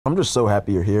I'm just so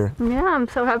happy you're here. Yeah, I'm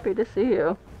so happy to see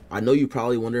you. I know you're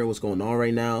probably wondering what's going on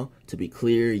right now. To be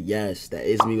clear, yes, that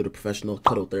is me with a professional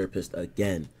cuddle therapist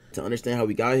again. To understand how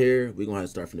we got here, we're going to have to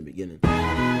start from the beginning.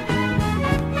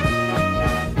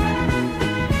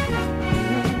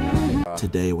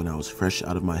 Today, when I was fresh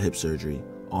out of my hip surgery,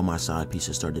 all my side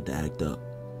pieces started to act up.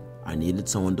 I needed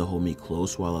someone to hold me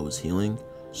close while I was healing,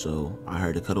 so I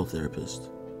hired a cuddle therapist.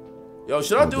 Yo,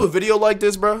 should I do a video like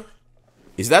this, bro?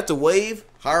 Is that the wave?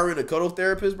 Hiring a cuddle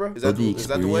therapist, bro? Though the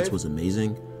experience was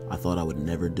amazing, I thought I would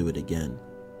never do it again.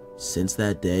 Since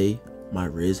that day, my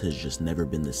Riz has just never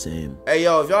been the same. Hey,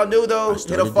 yo, if y'all new though,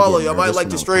 hit a follow. Y'all might like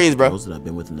the streams, bro.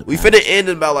 We finna end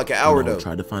in about like an hour though. I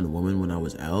tried to find a woman when I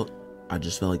was out. I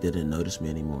just felt like they didn't notice me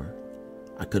anymore.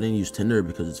 I couldn't use Tinder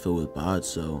because it's filled with bots,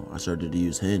 so I started to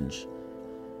use Hinge.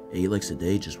 8 likes a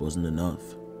day just wasn't enough.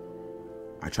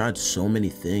 I tried so many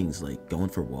things like going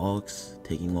for walks,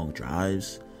 taking long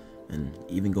drives, and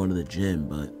even going to the gym,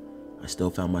 but I still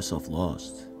found myself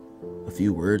lost. A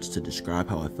few words to describe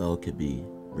how I felt could be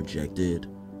rejected,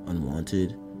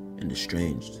 unwanted, and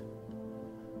estranged.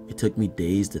 It took me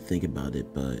days to think about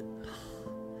it, but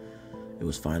it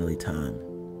was finally time.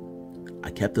 I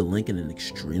kept the link in an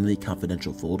extremely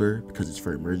confidential folder because it's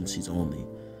for emergencies only.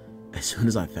 As soon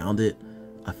as I found it,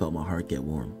 I felt my heart get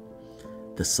warm.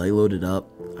 The site loaded up,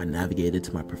 I navigated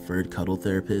to my preferred cuddle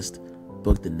therapist,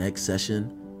 booked the next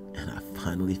session, and I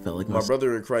finally felt like my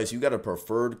brother in Christ. You got a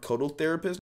preferred cuddle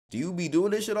therapist? Do you be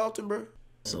doing this shit often, bro?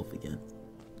 Myself again.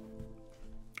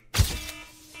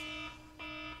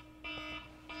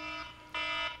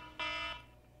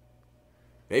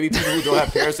 Maybe people who don't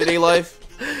have parents in their life.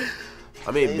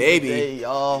 I mean, maybe. Hey,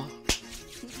 y'all.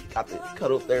 Got the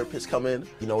cuddle therapist coming.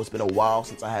 You know, it's been a while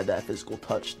since I had that physical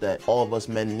touch that all of us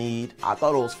men need. I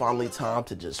thought it was finally time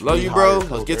to just love you, bro.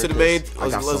 Let's get to the main.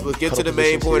 Let's get to the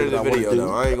main point of the video,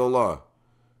 though. I ain't gonna lie.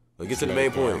 Let's get to the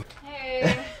main point.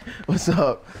 Hey. What's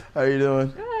up? How you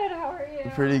doing? Good. How are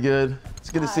you? Pretty good. It's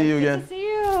good to see you again. Good to see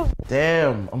you.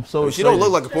 Damn, I'm so excited. She don't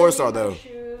look like a porn star though.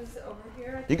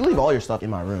 You can leave all your stuff in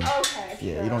my room. Okay.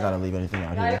 Yeah, sure. you don't gotta leave anything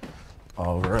out here.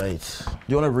 All right. Do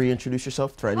you want to reintroduce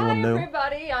yourself for anyone new? Hi,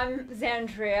 everybody. I'm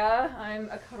Zandria. I'm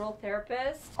a cuddle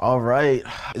therapist. All right.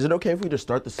 Is it okay if we just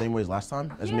start the same way as last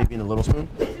time? As me being a little spoon?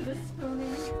 Do the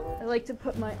spooning. I like to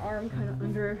put my arm kind of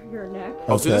under your neck.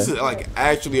 Oh, so this is like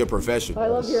actually a professional. I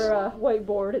love your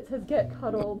whiteboard. It says get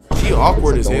cuddled. She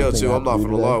awkward as hell too. I'm not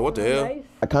gonna lie. What the hell? Nice.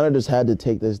 I kind of just had to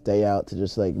take this day out to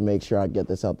just like make sure I get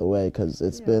this out the way because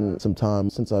it's been some time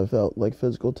since I felt like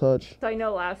physical touch. I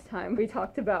know last time we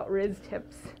talked about Riz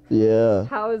tips. Yeah.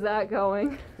 How is that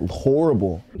going?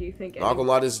 Horrible. Do you think? Not gonna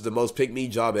lie, this is the most pick me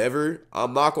job ever.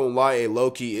 I'm not gonna lie, it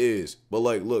low key is. But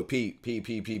like, look, peep.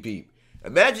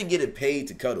 Imagine getting paid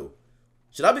to cuddle.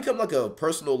 Should I become like a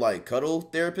personal like cuddle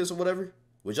therapist or whatever?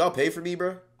 Would y'all pay for me,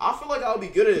 bro? I feel like I would be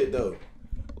good at it though.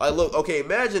 Like, look, okay,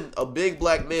 imagine a big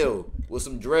black male with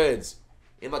some dreads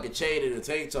and like a chain and a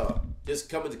tank top just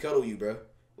coming to cuddle you, bro.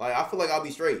 Like, I feel like I'll be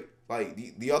straight. Like,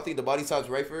 do y'all think the body type's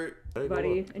right for it?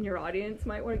 Buddy in your audience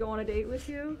might want to go on a date with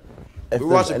you. We're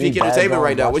watching Peak Entertainment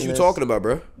right now. What you talking about,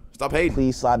 bro? Stop hating.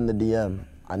 Please slide in the DM.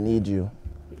 I need you.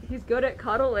 He's good at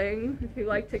cuddling, if you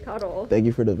like to cuddle. Thank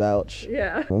you for the vouch.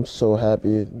 Yeah. I'm so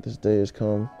happy this day has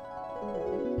come.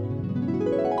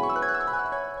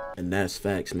 And that's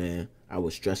facts, man. I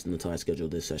was stressed until I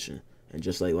scheduled this session. And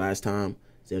just like last time,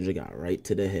 Sandra got right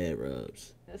to the head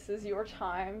rubs. This is your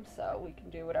time, so we can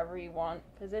do whatever you want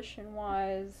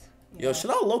position-wise. Yo,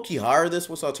 should I low-key hire this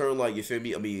once I turn, like, you feel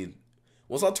me? I mean,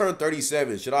 once I turn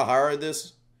 37, should I hire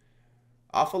this?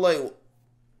 I feel like,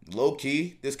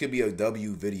 low-key, this could be a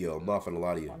W video. I'm not gonna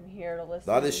lie to you. I'm here to listen.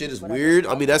 A lot of this shit is weird.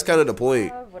 I mean, that's kind of the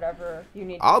point. Whatever you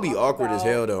need. I'll be awkward as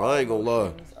hell, though. I ain't gonna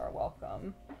lie. Are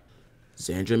welcome.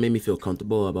 Sandra made me feel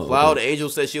comfortable about Cloud Angel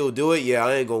said she'll do it. Yeah,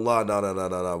 I ain't gonna lie.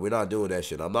 No. We're not doing that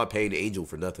shit. I'm not paying Angel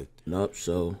for nothing. Nope,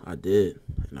 so I did.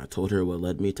 And I told her what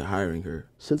led me to hiring her.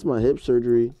 Since my hip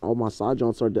surgery, all my side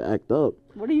joints started to act up.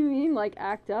 What do you mean, like,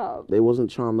 act up? They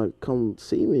wasn't trying to come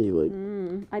see me. Like,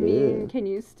 I mean, can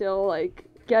you still, like,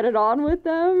 get it on with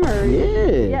them? Or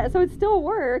yeah, so it still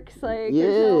works. Like,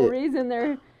 there's no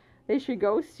reason they should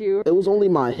ghost you. It was only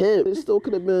my hip. It still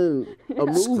could have been a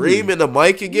movie. Screaming the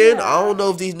mic again? Yeah. I don't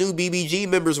know if these new BBG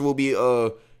members will be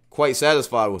quite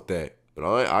satisfied with that. But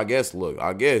I guess, look,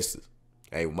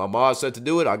 hey, my mom said to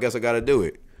do it, I guess I gotta do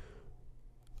it.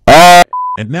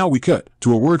 And now we cut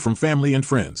to a word from family and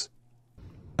friends.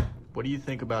 What do you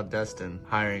think about Destin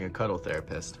hiring a cuddle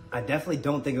therapist? I definitely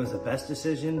don't think it was the best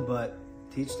decision, but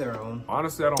teach their own.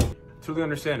 Honestly, I don't truly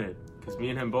understand it, because me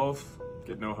and him both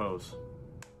get no hoes.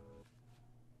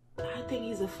 think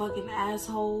he's a fucking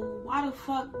asshole. Why the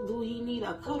fuck do he need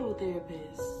a cuddle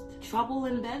therapist? Trouble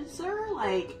in bed, sir?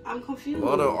 Like, I'm confused.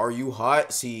 Lana, are you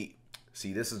hot? See,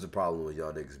 this is the problem with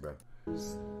y'all niggas, bro.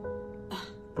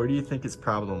 Where do you think his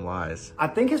problem lies? I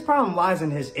think his problem lies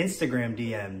in his Instagram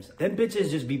DMs. Them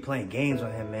bitches just be playing games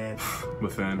on him, man.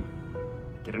 But then,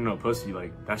 getting no pussy,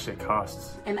 like, that shit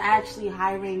costs. And actually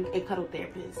hiring a cuddle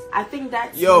therapist. I think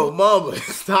that's... Yo, mama,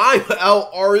 time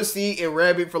out RC and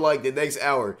Rabbit for like the next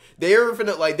hour.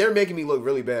 They're making me look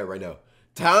really bad right now.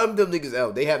 Time them niggas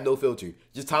out. They have no filter.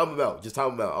 Just time them out. Just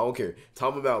time them out. I don't care.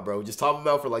 Time them out, bro. Just time them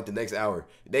out for like the next hour.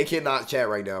 They cannot chat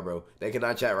right now, bro. They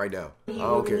cannot chat right now. I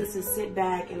don't care. He needs to sit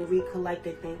back and recollect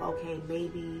and think, okay,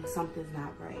 maybe something's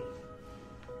not right.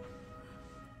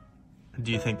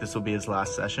 Do you think this will be his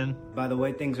last session? By the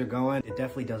way things are going, it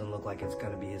definitely doesn't look like it's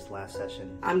gonna be his last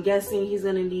session. I'm guessing he's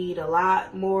gonna need a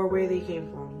lot more where they came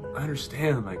from. I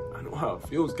understand, like, I know how it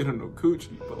feels getting no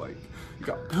coochie, but like, you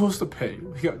got bills to pay,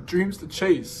 we got dreams to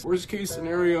chase. Worst case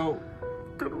scenario,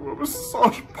 go to a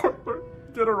massage parlor,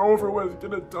 get it over with,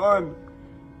 get it done.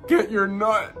 Get your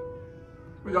nut.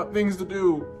 We got things to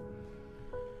do.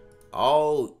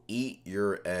 I'll eat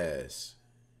your ass.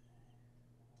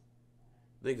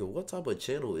 Nigga, what type of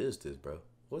channel is this, bro?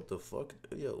 What the fuck?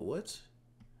 Yo, what?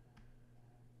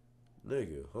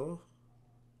 Nigga, huh?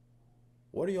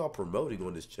 What are y'all promoting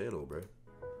on this channel, bro?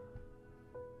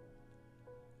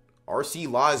 RC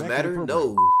lives matter?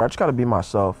 No. I just gotta be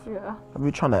myself. Yeah. I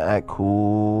be trying to act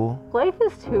cool. Life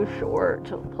is too short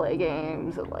to play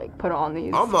games and like put on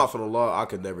these. I'm not gonna lie, I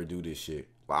could never do this shit.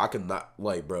 Like, I could not,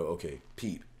 like, bro, okay,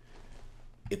 peep.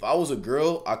 If I was a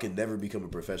girl, I could never become a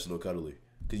professional cuddler.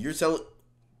 Cause you're telling...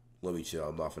 Let me chill.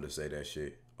 I'm not finna say that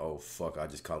shit. Oh, fuck. I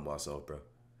just caught myself, bro.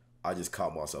 I just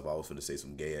caught myself. I was finna say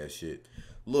some gay ass shit.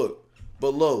 Look,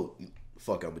 but Lo,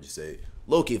 fuck, I'm gonna just say it.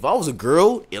 Loki, if I was a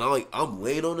girl and I'm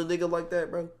laying on a nigga like that,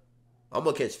 bro, I'm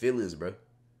gonna catch feelings, bro.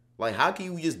 Like, how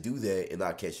can you just do that and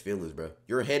not catch feelings, bro?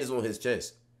 Your head is on his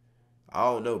chest. I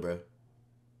don't know, bro.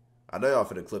 I know y'all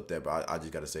finna clip that, but I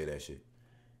just gotta say that shit.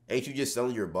 Ain't you just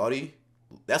selling your body?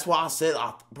 That's why I said,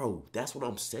 bro, that's what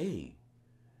I'm saying.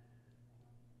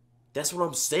 That's what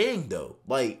I'm saying, though.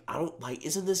 Like, I don't, like,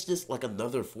 isn't this just, like,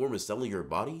 another form of selling your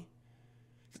body?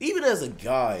 Even as a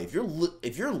guy, if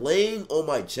you're laying on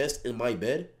my chest in my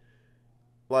bed,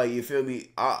 like, you feel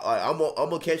me? I'm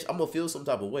gonna feel some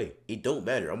type of way. It don't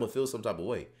matter. I'm gonna feel some type of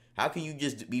way. How can you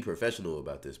just be professional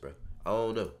about this, bro? I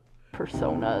don't know.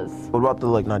 Personas. What about the,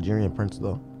 like, Nigerian prince,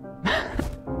 though?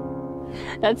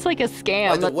 That's like a scam.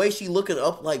 Like, the way she looking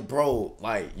up, like, bro,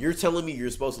 like, you're telling me you're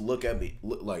supposed to look at me,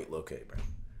 okay, bro.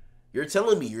 You're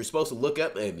telling me you're supposed to look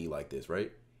up at me like this,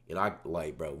 right? And I,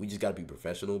 like, bro, we just gotta be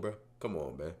professional, bro. Come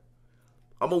on, man.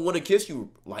 I'm gonna want to kiss you.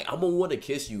 Like, I'm gonna want to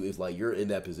kiss you if, like, you're in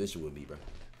that position with me, bro.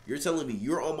 You're telling me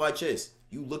you're on my chest.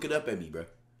 You looking up at me, bro.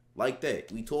 Like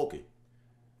that. We talking.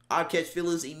 I catch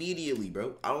feelings immediately,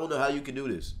 bro. I don't know how you can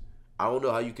do this. I don't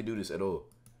know how you can do this at all.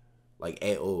 Like,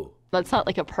 at all. That's not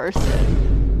like a person.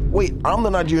 Wait, I'm the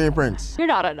Nigerian prince. You're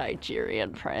not a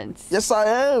Nigerian prince. Yes, I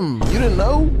am. You didn't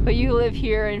know? But you live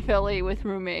here in Philly with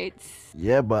roommates.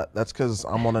 Yeah, but that's because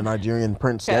I'm on a Nigerian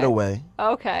prince getaway.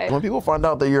 Okay. When people find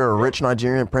out that you're a rich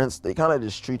Nigerian prince, they kind of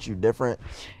just treat you different.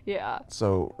 Yeah.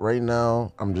 So right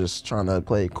now, I'm just trying to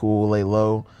play it cool, lay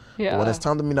low. Yeah. But when it's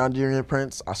time to be Nigerian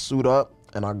prince, I suit up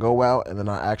and I go out and then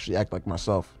I actually act like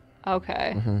myself.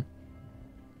 Okay. Mm-hmm.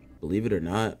 Believe it or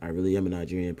not, I really am a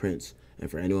Nigerian prince. And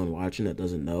for anyone watching that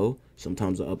doesn't know,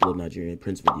 sometimes I upload Nigerian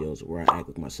prince videos where I act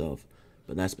like myself.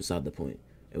 But that's beside the point.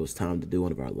 It was time to do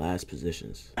one of our last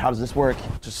positions. How does this work?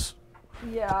 Just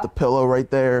yeah. The pillow right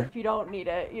there. If you don't need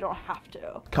it, you don't have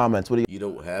to. Comments, what do you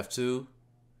don't have to?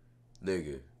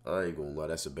 Nigga, I ain't gonna lie,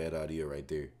 that's a bad idea right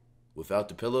there. Without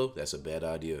the pillow, that's a bad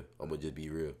idea. I'm gonna just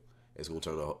be real. It's gonna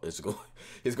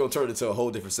turn into a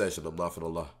whole different session. I'm not gonna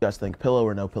lie. You guys think pillow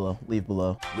or no pillow? Leave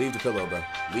below. Leave the pillow, bro.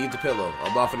 Leave the pillow.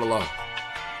 I'm not gonna lie.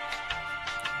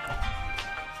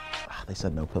 They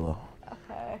said no pillow.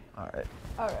 Okay. All right.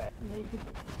 All right.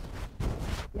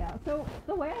 Yeah, so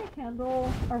the way I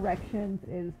handle erections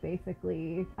is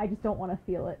basically, I just don't want to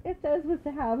feel it. If Des was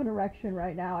to have an erection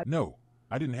right now, No,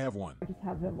 I didn't have one. I just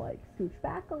have him like scooch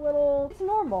back a little. It's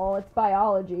normal, it's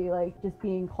biology, like just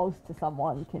being close to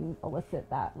someone can elicit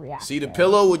that reaction. See, the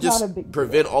pillow would just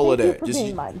prevent all of that. Just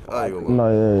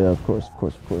No, yeah, of course.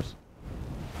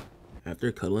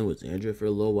 After cuddling with Andrea for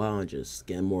a little while and just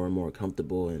getting more and more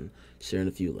comfortable and sharing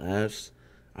a few laughs,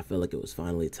 I felt like it was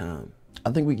finally time. I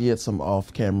think we could get some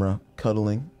off-camera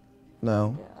cuddling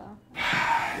now.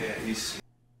 Yeah, he's...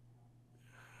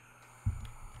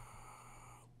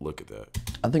 Look at that.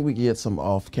 I think we could get some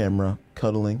off-camera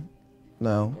cuddling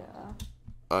now.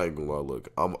 I ain't gonna lie. Look,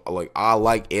 I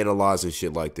like analyzing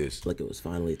shit like this. Like it was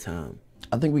finally time.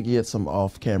 I think we could get some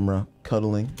off-camera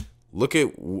cuddling. Look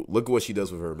at what she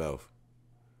does with her mouth.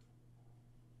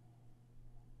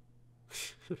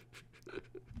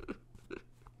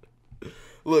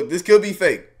 Look, this could be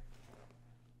fake.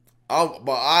 But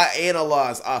I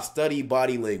analyze, I study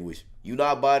body language. You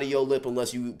not bite your lip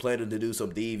unless you planning to do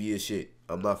some devious shit.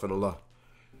 I'm not finna lie.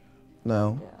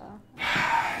 No.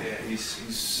 Yeah,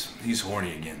 he's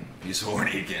horny again. He's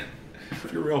horny again.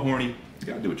 If you're real horny, you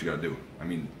gotta do what you gotta do. I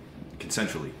mean,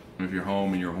 consensually. If you're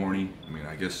home and you're horny, I mean,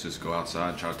 I guess just go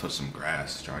outside, try to touch some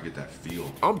grass, try to get that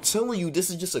feel. I'm telling you, this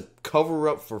is just a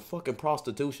cover-up for fucking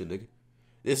prostitution, nigga.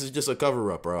 This is just a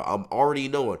cover-up, bro. I'm already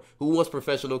knowing. Who wants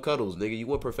professional cuddles, nigga? You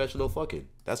want professional fucking.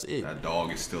 That's it. That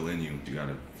dog is still in you. You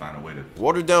gotta find a way to...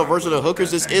 Watered down version of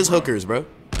hookers, this is hookers, bro.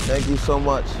 Thank you so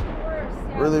much. Of course,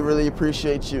 yeah. Really, really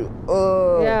appreciate you.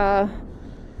 Yeah.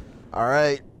 All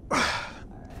right.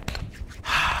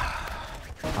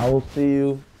 I will see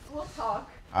you. We'll talk.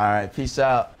 All right, peace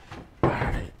out. All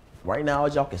right. Right now,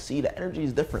 as y'all can see, the energy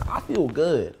is different. I feel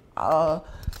good.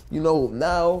 You know,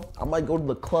 now I might go to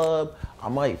the club. I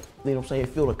might, you know what I'm saying,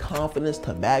 feel the confidence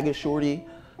to bag a shorty.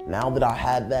 Now that I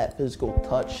had that physical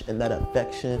touch and that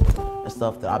affection and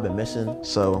stuff that I've been missing.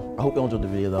 So I hope y'all enjoyed the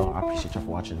video though. I appreciate y'all for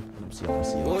watching. See y'all.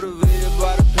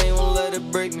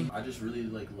 I just really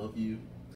like love you.